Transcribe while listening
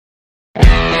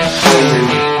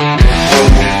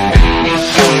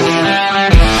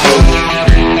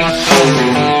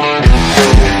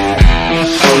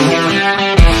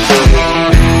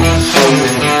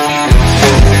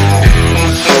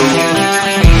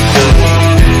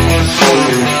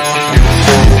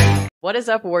What is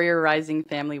up, Warrior Rising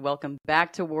family? Welcome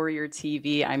back to Warrior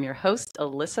TV. I'm your host,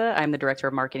 Alyssa. I'm the Director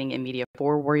of Marketing and Media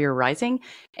for Warrior Rising.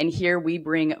 And here we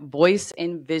bring voice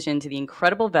and vision to the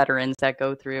incredible veterans that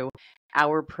go through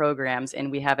our programs.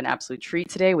 And we have an absolute treat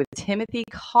today with Timothy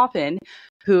Coffin,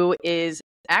 who is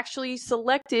actually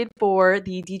selected for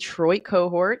the Detroit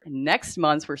cohort next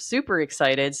month. We're super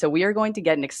excited. So we are going to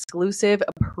get an exclusive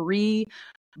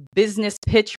pre-business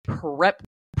pitch prep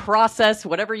process,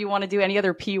 whatever you want to do, any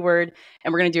other P word,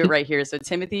 and we're going to do it right here. So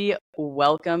Timothy,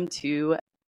 welcome to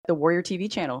the Warrior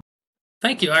TV channel.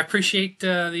 Thank you. I appreciate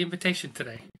the invitation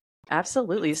today.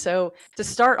 Absolutely. So to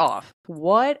start off,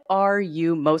 what are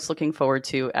you most looking forward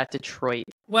to at Detroit?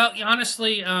 Well,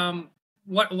 honestly,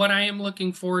 what I am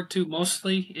looking forward to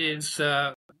mostly is,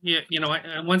 in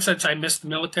one sense, I miss the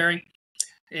military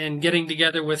and getting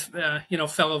together with,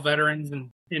 fellow veterans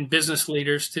and business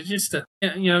leaders to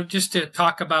just to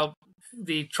talk about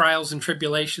the trials and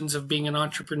tribulations of being an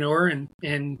entrepreneur and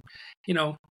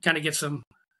kind of get some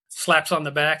slaps on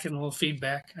the back and a little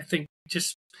feedback. I think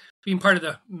just being part of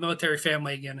the military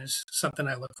family again is something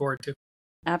I look forward to.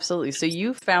 Absolutely. So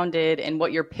you founded, and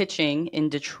what you're pitching in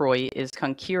Detroit is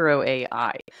Conquiro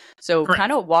AI. So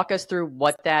kind of walk us through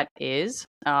what that is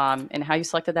and how you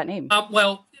selected that name.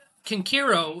 Well,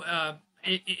 Conquiro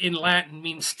in Latin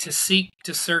means to seek,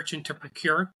 to search, and to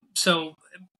procure. So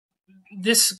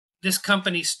this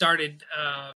company started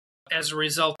as a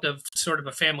result of sort of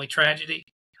a family tragedy.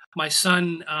 My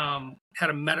son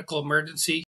had a medical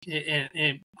emergency,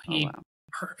 and he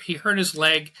hurt his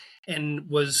leg and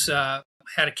was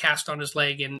had a cast on his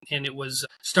leg, and it was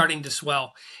starting to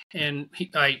swell. And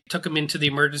I took him into the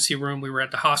emergency room. We were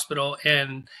at the hospital,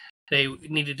 and they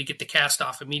needed to get the cast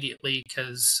off immediately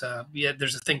because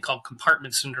there's a thing called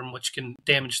compartment syndrome, which can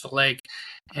damage the leg,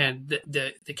 and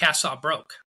the cast saw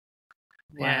broke.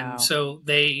 Wow. And so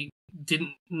they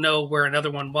didn't know where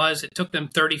another one was. It took them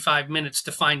 35 minutes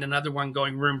to find another one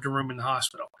going room to room in the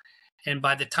hospital. And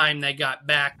by the time they got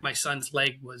back, my son's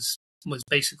leg was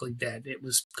basically dead. It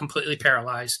was completely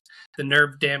paralyzed. The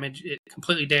nerve damage, it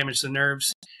completely damaged the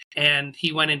nerves. And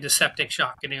he went into septic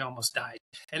shock and he almost died.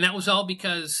 And that was all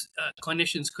because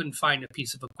clinicians couldn't find a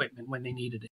piece of equipment when they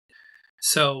needed it.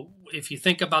 So if you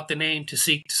think about the name, to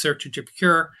seek, to search, and to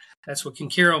procure, that's what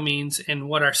Conquiro means. And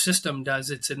what our system does,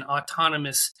 it's an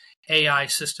autonomous AI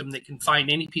system that can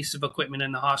find any piece of equipment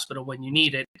in the hospital when you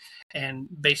need it and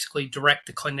basically direct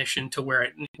the clinician to where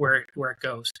it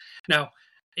goes. Now,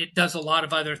 it does a lot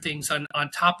of other things on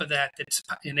top of that that's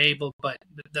enabled, but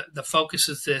the focus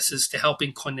of this is to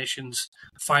helping clinicians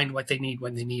find what they need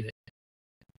when they need it.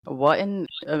 What an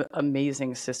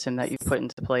amazing system that you put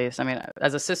into place. I mean,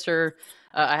 as a sister,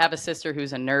 I have a sister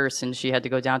who's a nurse, and she had to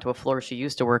go down to a floor she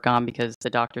used to work on because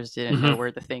the doctors didn't know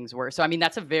where the things were. So, I mean,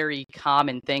 that's a very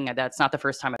common thing. That's not the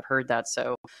first time I've heard that.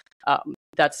 So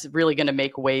that's really going to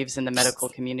make waves in the medical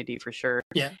community for sure.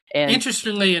 Yeah. And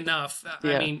interestingly enough,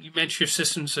 I mean, you mentioned your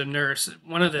sister's a nurse.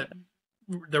 One of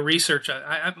the research,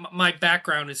 my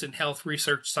background is in health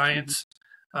research science.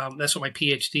 That's what my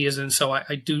PhD is in. So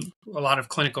I do a lot of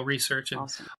clinical research. And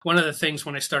one of the things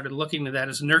when I started looking at that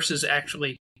is nurses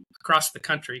actually across the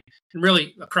country and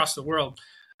really across the world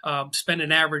spend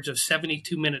an average of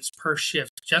 72 minutes per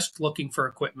shift just looking for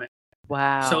equipment.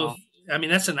 Wow. So, I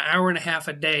mean, that's an hour and a half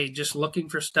a day just looking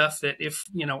for stuff that if,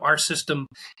 our system,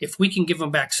 if we can give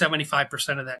them back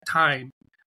 75% of that time,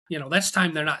 that's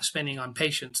time they're not spending on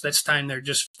patients. That's time they're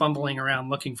just fumbling around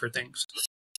looking for things.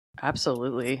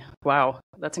 Absolutely. Wow.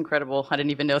 That's incredible. I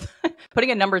didn't even know.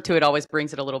 Putting a number to it always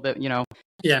brings it a little bit,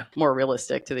 more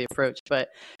realistic to the approach. But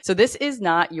so this is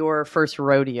not your first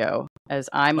rodeo, as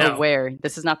I'm aware.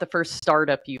 This is not the first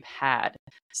startup you've had.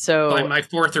 So my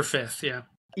fourth or fifth. Yeah.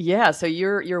 Yeah, so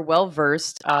you're well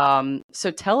versed.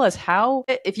 So tell us how,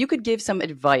 if you could give some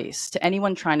advice to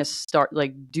anyone trying to start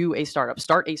a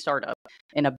startup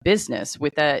in a business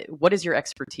with that, what is your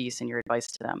expertise and your advice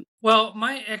to them? Well,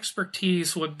 my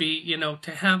expertise would be,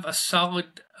 to have a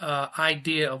solid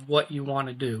idea of what you want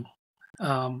to do.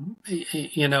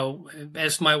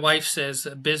 As my wife says,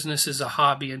 a business is a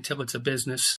hobby until it's a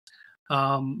business.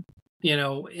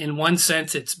 In one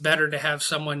sense, it's better to have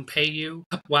someone pay you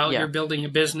while you're building a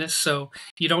business. So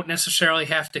you don't necessarily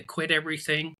have to quit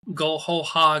everything, go whole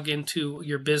hog into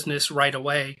your business right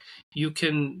away. You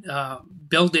can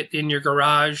build it in your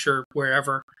garage or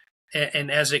wherever. And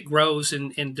as it grows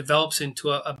and develops into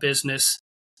a business,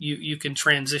 you can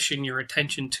transition your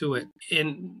attention to it.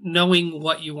 In knowing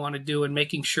what you want to do and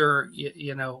making sure,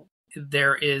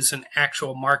 there is an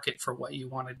actual market for what you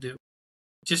want to do.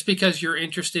 Just because you're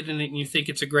interested in it and you think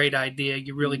it's a great idea,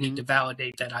 you really need to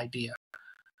validate that idea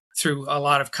through a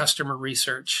lot of customer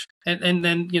research, and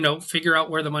then figure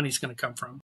out where the money's going to come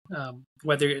from,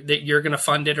 whether that you're going to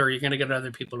fund it or you're going to get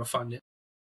other people to fund it.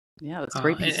 Yeah, that's a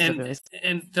great piece of advice.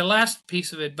 And the last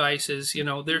piece of advice is,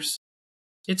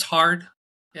 it's hard.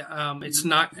 It's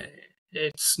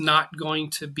not going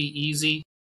to be easy.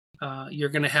 You're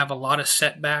going to have a lot of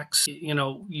setbacks.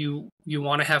 You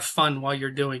want to have fun while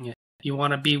you're doing it. You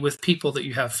want to be with people that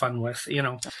you have fun with,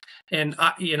 and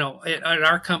at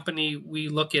our company, we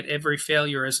look at every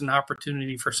failure as an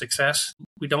opportunity for success.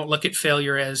 We don't look at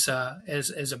failure as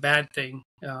a bad thing.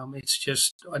 It's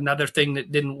just another thing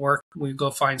that didn't work. We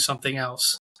go find something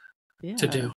else to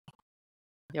do.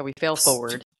 Yeah, we fail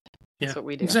forward. That's what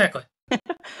we do. Exactly.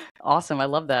 Awesome. I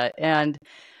love that. And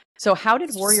so how did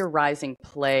Warrior Rising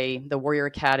play, the Warrior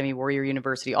Academy, Warrior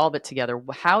University, all of it together?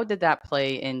 How did that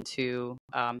play into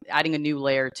adding a new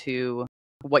layer to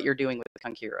what you're doing with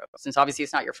Conquiro? Since obviously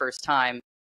it's not your first time,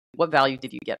 what value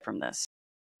did you get from this?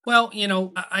 Well,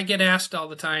 I get asked all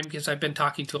the time, because I've been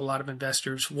talking to a lot of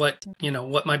investors, what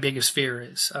my biggest fear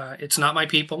is. It's not my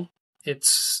people.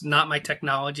 It's not my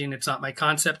technology, and it's not my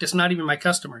concept. It's not even my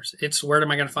customers. It's where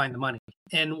am I going to find the money?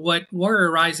 And what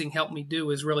Warrior Rising helped me do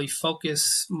is really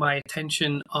focus my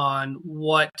attention on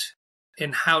what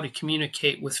and how to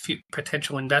communicate with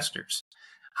potential investors,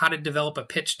 how to develop a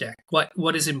pitch deck,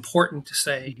 what is important to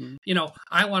say. Mm-hmm.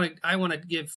 I want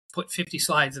to put 50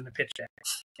 slides in the pitch deck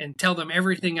and tell them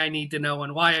everything I need to know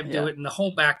and why I do it and the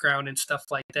whole background and stuff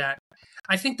like that.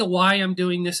 I think the why I'm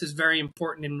doing this is very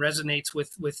important and resonates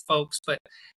with folks, but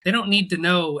they don't need to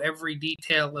know every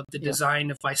detail of the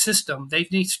design of my system. They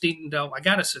need to know I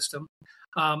got a system,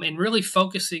 and really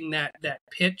focusing that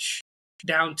pitch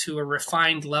down to a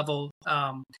refined level,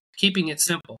 keeping it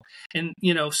simple. And,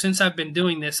 since I've been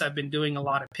doing this, I've been doing a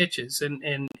lot of pitches,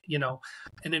 and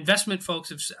investment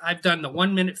folks I've done the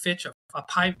 1 minute pitch, a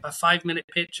 5-minute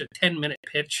pitch, a 10-minute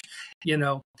pitch,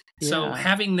 so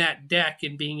having that deck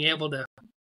and being able to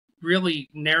really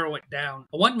narrow it down.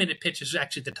 A 1 minute pitch is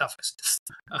actually the toughest.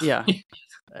 The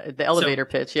elevator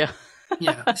pitch.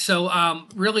 So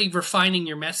really refining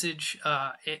your message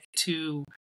to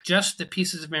just the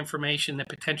pieces of information that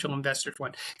potential investors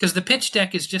want, because the pitch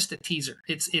deck is just a teaser.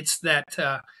 It's that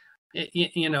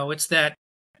it's that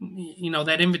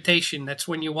that invitation. That's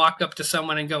when you walk up to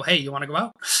someone and go, "Hey, you want to go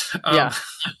out?"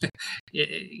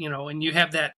 And you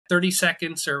have that 30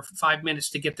 seconds or 5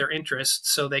 minutes to get their interest,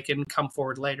 so they can come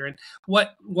forward later. And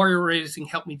what Warrior Rising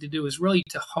helped me to do is really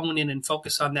to hone in and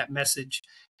focus on that message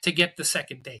to get the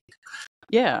second date.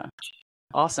 Yeah.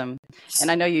 Awesome. And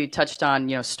I know you touched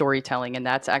on, storytelling, and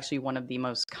that's actually one of the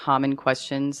most common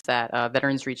questions that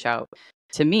veterans reach out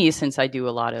to me, since I do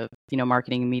a lot of,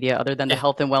 marketing and media. Other than the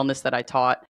health and wellness that I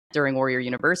taught during Warrior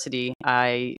University,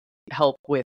 I help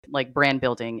with like brand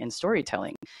building and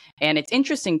storytelling. And it's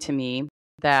interesting to me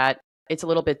that it's a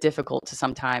little bit difficult to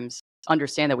sometimes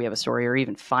understand that we have a story or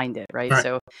even find it, right?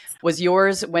 So was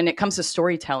yours, when it comes to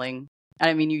storytelling,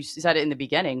 I mean, you said it in the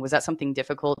beginning, was that something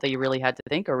difficult that you really had to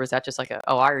think, or was that just like I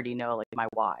already know like my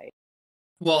why?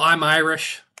 Well, I'm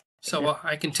Irish, so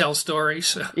I can tell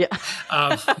stories. Yeah.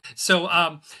 Like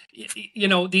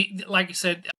I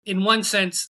said, in one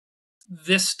sense,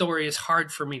 this story is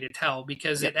hard for me to tell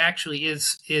because it actually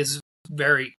is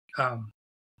very,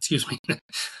 excuse me,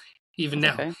 even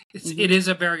That's now, okay. it is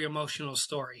a very emotional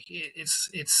story.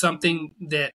 It's something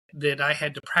that I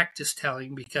had to practice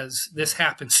telling, because this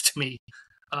happens to me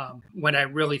when I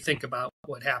really think about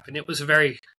what happened. It was a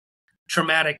very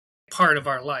traumatic part of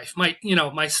our life.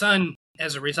 My son,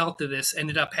 as a result of this,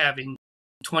 ended up having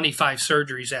 25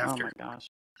 surgeries after. Oh my gosh.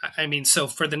 I mean, so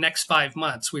for the next 5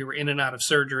 months, we were in and out of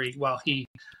surgery while he,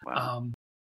 and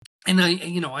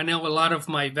I know a lot of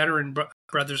my veteran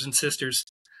brothers and sisters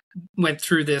went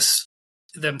through this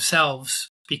themselves,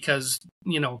 because,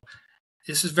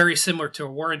 this is very similar to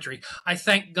a war injury. I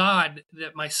thank God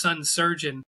that my son's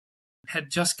surgeon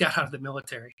had just got out of the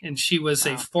military, and she was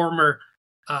a former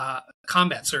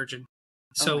combat surgeon.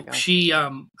 So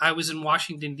I was in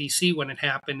Washington, D.C. when it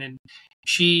happened, and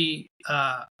she,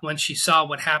 when she saw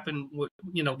what happened,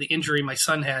 the injury my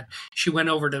son had, she went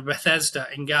over to Bethesda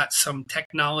and got some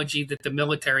technology that the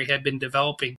military had been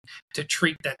developing to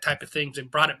treat that type of things,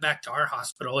 and brought it back to our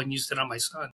hospital and used it on my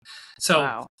son.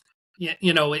 So,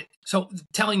 so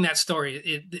telling that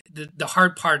story, the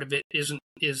hard part of it is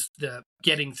the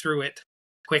getting through it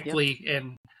quickly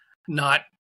and not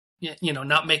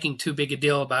making too big a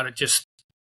deal about it, just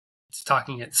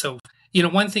talking it. So,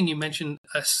 one thing you mentioned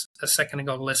a second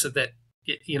ago, Alyssa, that,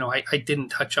 I didn't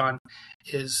touch on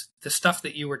is the stuff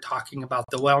that you were talking about,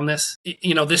 the wellness.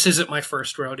 This isn't my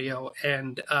first rodeo,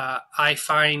 and I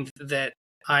find that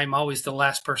I'm always the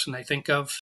last person I think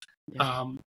of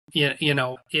Yeah. You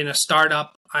know, in a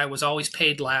startup, I was always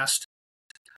paid last.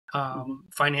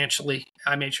 Financially,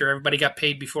 I made sure everybody got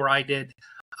paid before I did.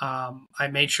 I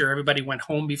made sure everybody went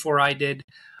home before I did.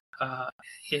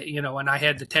 You know, and I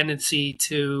had the tendency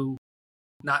to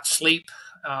not sleep,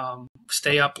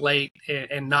 stay up late,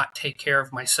 and not take care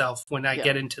of myself when I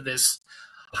get into this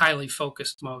highly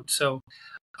focused mode. So,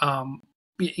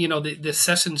 you know, the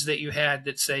sessions that you had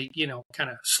that say, you know, kind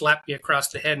of slap me across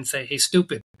the head and say, "Hey,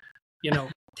 stupid, you know,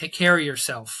 take care of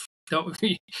yourself." Don't,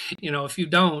 you know, if you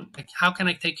don't, like, how can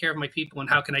I take care of my people and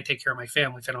how can I take care of my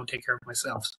family if I don't take care of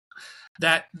myself?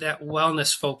 That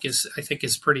wellness focus, I think,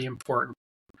 is pretty important.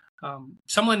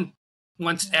 Someone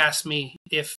once asked me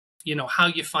if, you know, how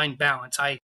you find balance.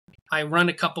 I run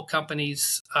a couple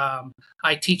companies.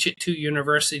 I teach at 2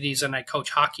 universities and I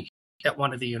coach hockey at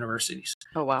one of the universities.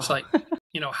 Oh, wow. It's like,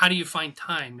 you know, how do you find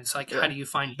time? It's like, how do you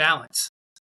find balance?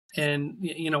 And,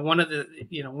 you know, one of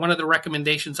the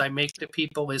recommendations I make to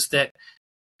people is that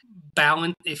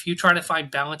balance, if you try to find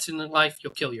balance in your life,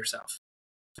 you'll kill yourself,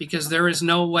 because there is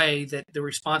no way that the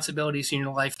responsibilities in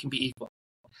your life can be equal.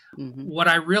 What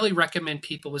I really recommend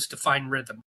people is to find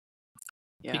rhythm,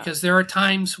 because there are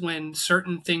times when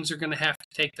certain things are going to have to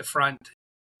take the front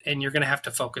and you're going to have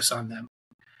to focus on them.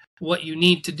 What you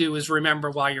need to do is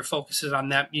remember, while you're focusing on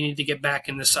that, you need to get back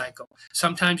in the cycle.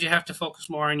 Sometimes you have to focus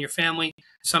more on your family.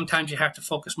 Sometimes you have to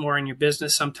focus more on your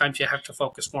business. Sometimes you have to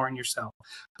focus more on yourself.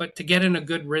 But to get in a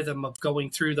good rhythm of going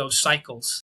through those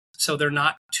cycles so they're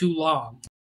not too long.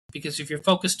 Because if you're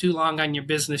focused too long on your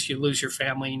business, you lose your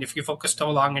family. And if you focus too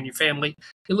long on your family,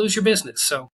 you lose your business.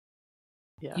 So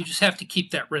you just have to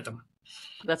keep that rhythm.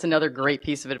 That's another great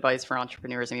piece of advice for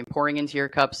entrepreneurs. I mean, pouring into your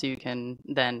cup so you can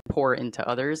then pour into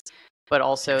others, but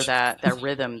also that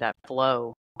rhythm, that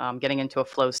flow, getting into a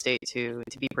flow state to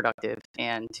be productive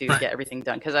and to get everything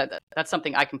done. Because that's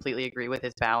something I completely agree with,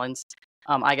 is balance.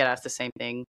 I get asked the same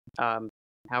thing.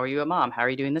 How are you a mom? How are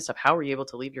you doing this stuff? How were you able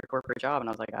to leave your corporate job? And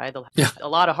I was like, I had a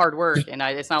lot of hard work, and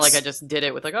it's not like I just did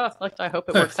it with like, oh, I hope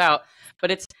it works out.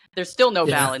 But there's still no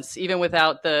balance, even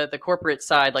without the corporate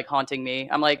side like haunting me.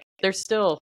 I'm like, there's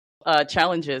still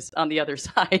challenges on the other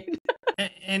side.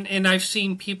 and I've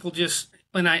seen people just,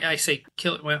 when I say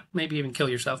kill, well, maybe even kill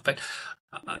yourself, but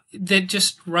that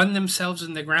just run themselves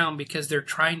in the ground because they're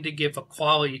trying to give a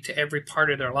quality to every part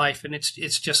of their life, and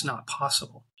it's just not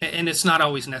possible, and it's not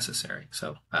always necessary.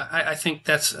 So I think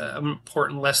that's an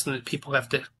important lesson that people have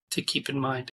to keep in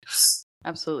mind.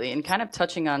 Absolutely. And kind of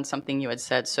touching on something you had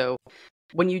said, so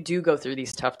when you do go through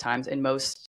these tough times, and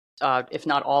most if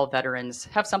not all veterans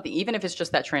have something, even if it's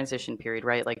just that transition period,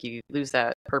 right? Like you lose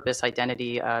that purpose,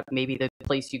 identity. Maybe the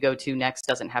place you go to next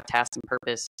doesn't have task and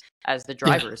purpose as the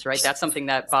drivers, right? That's something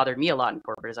that bothered me a lot in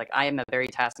corporate, is like, I am a very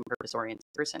task and purpose oriented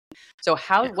person. So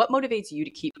what motivates you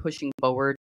to keep pushing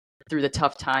forward through the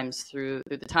tough times, through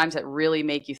the times that really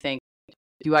make you think,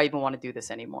 do I even want to do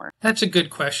this anymore? That's a good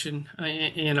question.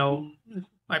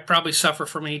 I probably suffer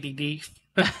from ADD.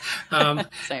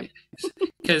 Same.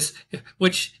 Because,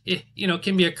 which, you know,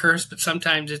 can be a curse, but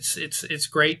sometimes it's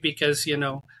great, because, you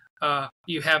know,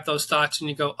 you have those thoughts and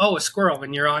you go, oh, a squirrel,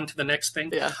 and you're on to the next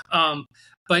thing. Yeah.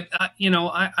 But you know,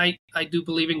 I do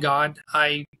believe in God.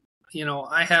 I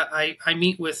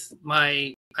meet with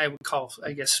my, I would call,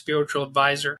 I guess, spiritual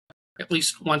advisor at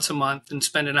least once a month and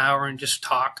spend an hour and just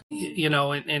talk. You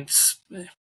know, and it's,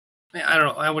 I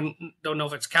don't know. Don't know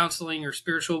if it's counseling or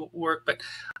spiritual work, but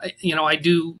I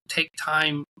do take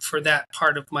time for that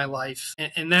part of my life,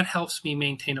 and that helps me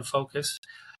maintain a focus.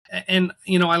 And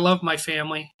you know, I love my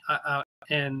family,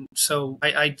 and so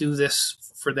I do this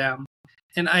for them.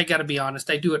 And I got to be honest,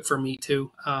 I do it for me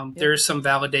too. There is some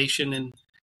validation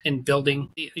in building.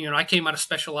 You know, I came out of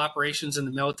special operations in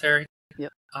the military.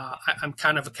 Yep. I'm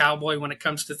kind of a cowboy when it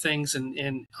comes to things,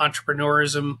 and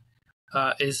entrepreneurism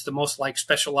is the most like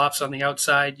special ops on the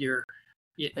outside. You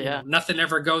know, nothing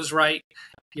ever goes right.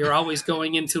 You're always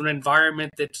going into an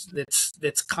environment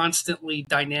that's constantly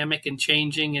dynamic and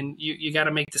changing, and you got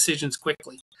to make decisions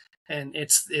quickly. And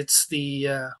it's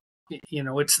the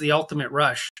ultimate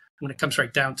rush when it comes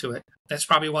right down to it. That's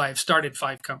probably why I've started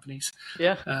 5 companies.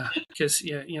 Yeah. Because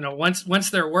once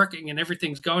they're working and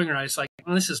everything's going right, it's like,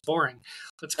 well, this is boring.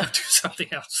 Let's go do something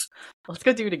else. Let's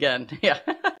go do it again. Yeah.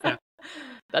 Yeah.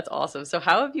 That's awesome. So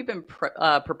how have you been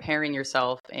preparing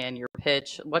yourself and your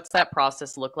pitch? What's that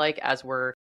process look like as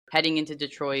we're heading into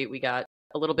Detroit? We got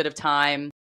a little bit of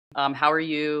time. How are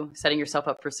you setting yourself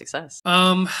up for success?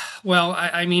 Well,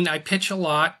 I mean, I pitch a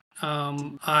lot.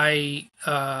 I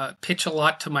pitch a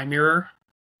lot to my mirror.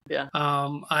 Yeah.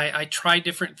 I try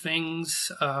different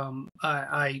things.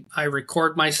 I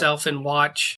record myself and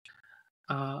watch.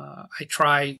 I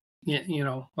try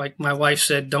like my wife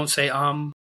said, don't say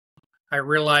I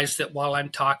realize that while I'm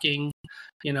talking,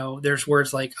 there's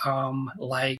words like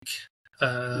like,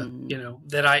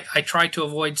 that I try to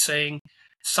avoid saying.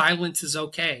 Silence is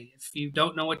okay. If you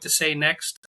don't know what to say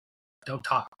next, don't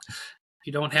talk.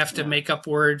 You don't have to make up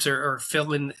words or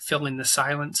fill in the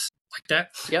silence like that.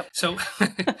 Yep. So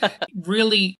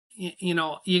really,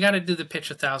 you got to do the pitch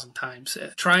 1,000 times.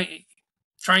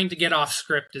 Trying to get off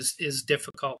script is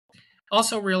difficult.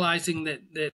 Also realizing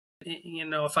that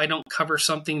if I don't cover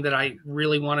something that I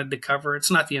really wanted to cover, it's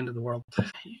not the end of the world.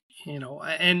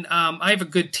 And I have a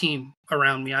good team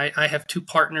around me. I have 2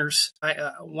 partners.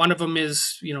 One of them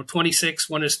is 26,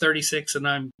 one is 36,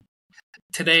 and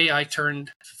today I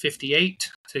turned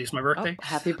 58. Today's my birthday. Oh,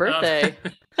 happy birthday!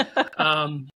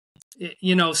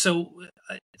 So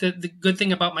the good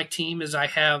thing about my team is I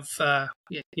have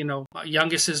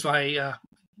youngest is my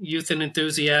youth and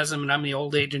enthusiasm, and I'm the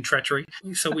old age and treachery.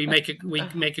 So we make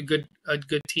a good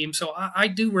team. So I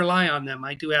do rely on them.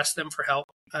 I do ask them for help.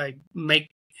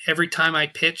 Every time I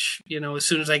pitch, as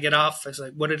soon as I get off, I was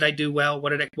like, what did I do well?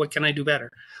 What can I do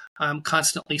better? I'm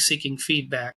constantly seeking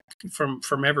feedback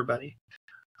from everybody.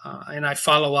 And I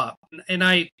follow up. And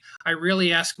I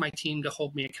really ask my team to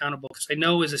hold me accountable, because I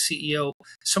know as a CEO,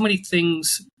 so many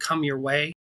things come your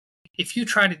way. If you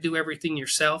try to do everything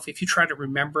yourself, if you try to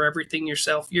remember everything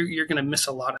yourself, you're going to miss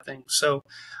a lot of things. So,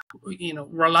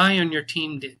 rely on your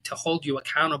team to hold you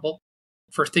accountable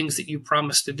for things that you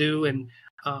promise to do, and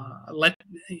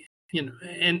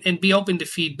and be open to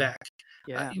feedback.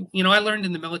 Yeah. I learned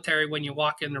in the military, when you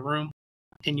walk in the room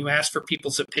and you ask for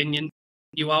people's opinion,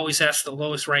 you always ask the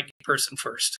lowest ranking person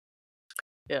first.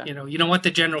 Yeah. You don't want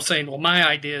the general saying, well, my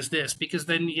idea is this, because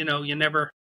then, you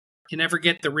never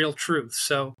get the real truth.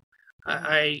 So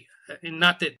and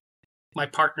not that my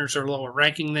partners are lower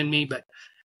ranking than me, but,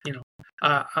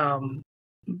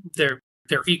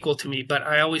 they're equal to me, but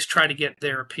I always try to get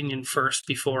their opinion first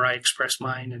before I express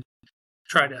mine, and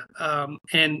try to,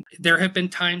 and there have been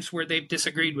times where they've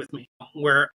disagreed with me,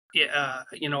 where,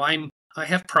 I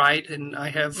have pride, and I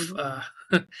have,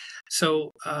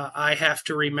 so I have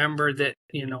to remember that,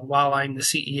 while I'm the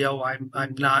CEO,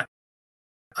 I'm not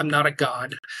a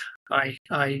god.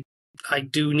 I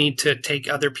do need to take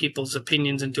other people's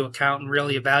opinions into account and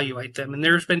really evaluate them. And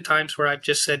there's been times where I've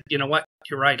just said, you know what,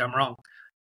 you're right, I'm wrong,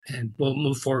 and we'll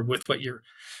move forward with what you're,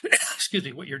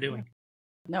 what you're doing.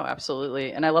 No,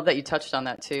 absolutely. And I love that you touched on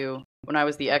that too. When I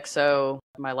was the XO,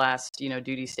 my last,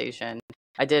 duty station,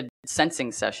 I did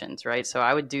sensing sessions, right? So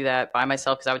I would do that by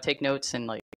myself, because I would take notes and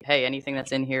like, hey, anything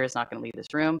that's in here is not going to leave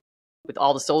this room, with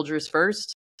all the soldiers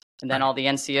first, and then all the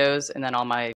NCOs, and then all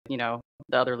my,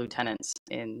 the other lieutenants.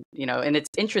 And, and it's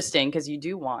interesting because you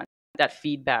do want that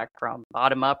feedback from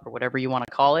bottom up, or whatever you want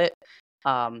to call it.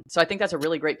 So I think that's a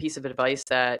really great piece of advice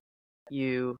that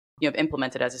you have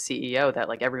implemented as a CEO, that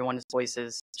like everyone's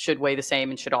voices should weigh the same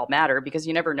and should all matter, because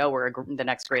you never know where the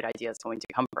next great idea is going to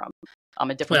come from.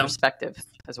 A different perspective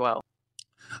as well.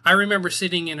 I remember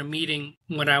sitting in a meeting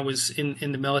when I was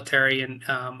in the military, and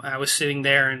I was sitting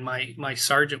there, and my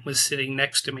sergeant was sitting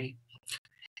next to me,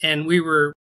 and we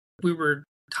were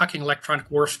talking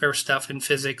electronic warfare stuff and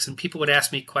physics, and people would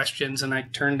ask me questions, and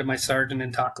I'd turn to my sergeant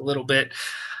and talk a little bit,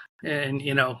 and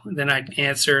then I'd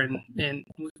answer, and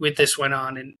with this went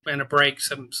on, and a break,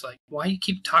 someone's like, why you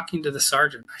keep talking to the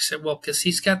sergeant? I said, well, because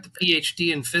he's got the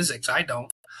PhD in physics, I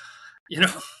don't.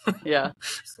 Yeah,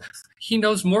 he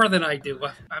knows more than I do.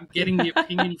 I'm getting the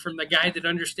opinion from the guy that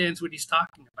understands what he's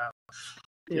talking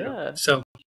about. So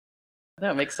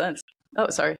that makes sense. Oh,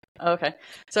 sorry. Okay.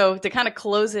 So to kind of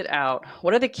close it out,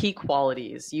 what are the key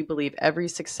qualities you believe every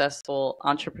successful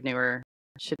entrepreneur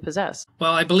should possess?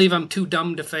 Well, I believe I'm too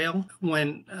dumb to fail.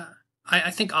 When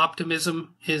I think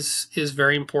optimism is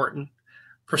very important.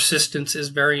 Persistence is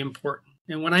very important.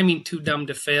 And when I mean too dumb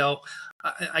to fail,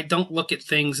 I don't look at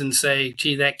things and say,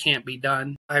 gee, that can't be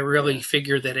done. I really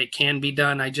figure that it can be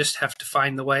done. I just have to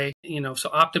find the way, so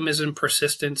optimism,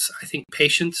 persistence. I think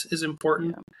patience is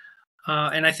important.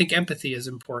 And I think empathy is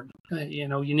important.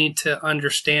 You need to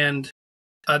understand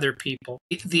other people.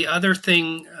 The other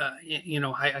thing,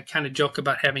 I kind of joke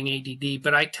about having ADD,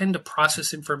 but I tend to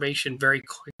process information very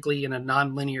quickly in a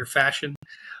nonlinear fashion.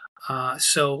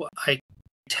 So I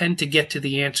tend to get to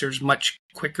the answers much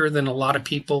quicker than a lot of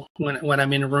people when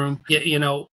I'm in a room.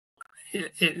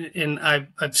 And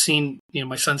I've seen,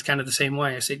 my son's kind of the same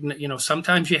way. I say,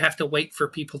 sometimes you have to wait for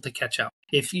people to catch up.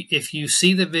 If you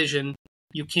see the vision,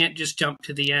 you can't just jump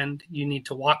to the end. You need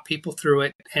to walk people through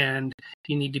it, and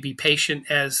you need to be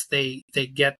patient as they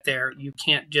get there. You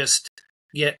can't just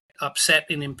get upset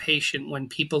and impatient when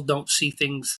people don't see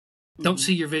things, don't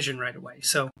see your vision right away.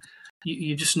 So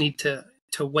You just need to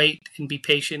wait and be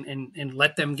patient and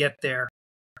let them get there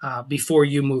before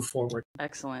you move forward.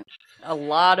 Excellent. A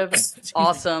lot of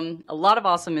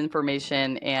awesome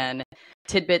information and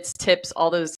tidbits, tips, all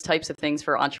those types of things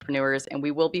for entrepreneurs. And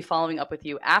we will be following up with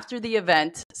you after the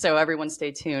event. So everyone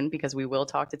stay tuned because we will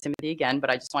talk to Timothy again. But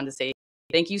I just wanted to say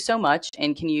thank you so much.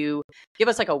 And can you give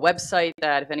us like a website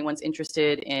that if anyone's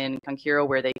interested in Conquiro,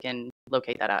 where they can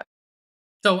locate that at?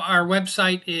 So our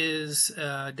website is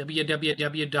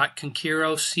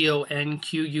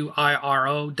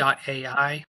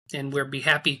www.conquiro.ai, and we'll be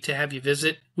happy to have you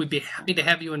visit. We'd be happy to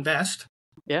have you invest.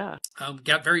 Yeah.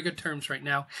 Got very good terms right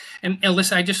now. And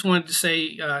Alyssa, I just wanted to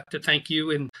say to thank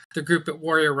you and the group at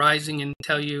Warrior Rising and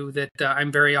tell you that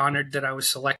I'm very honored that I was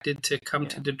selected to come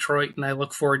to Detroit, and I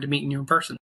look forward to meeting you in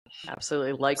person.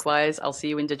 Absolutely. Likewise, I'll see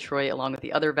you in Detroit along with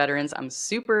the other veterans. I'm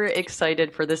super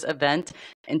excited for this event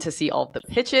and to see all the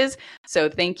pitches. So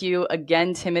thank you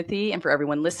again, Timothy. And for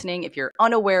everyone listening, if you're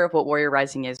unaware of what Warrior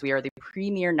Rising is, we are the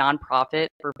premier nonprofit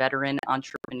for veteran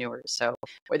entrepreneurs. So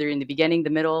whether you're in the beginning, the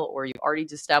middle, or you've already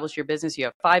established your business, you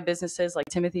have 5 businesses like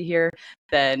Timothy here,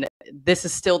 then this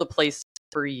is still the place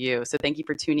for you. So thank you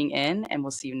for tuning in, and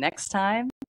we'll see you next time.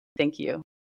 Thank you.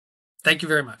 Thank you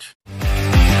very much.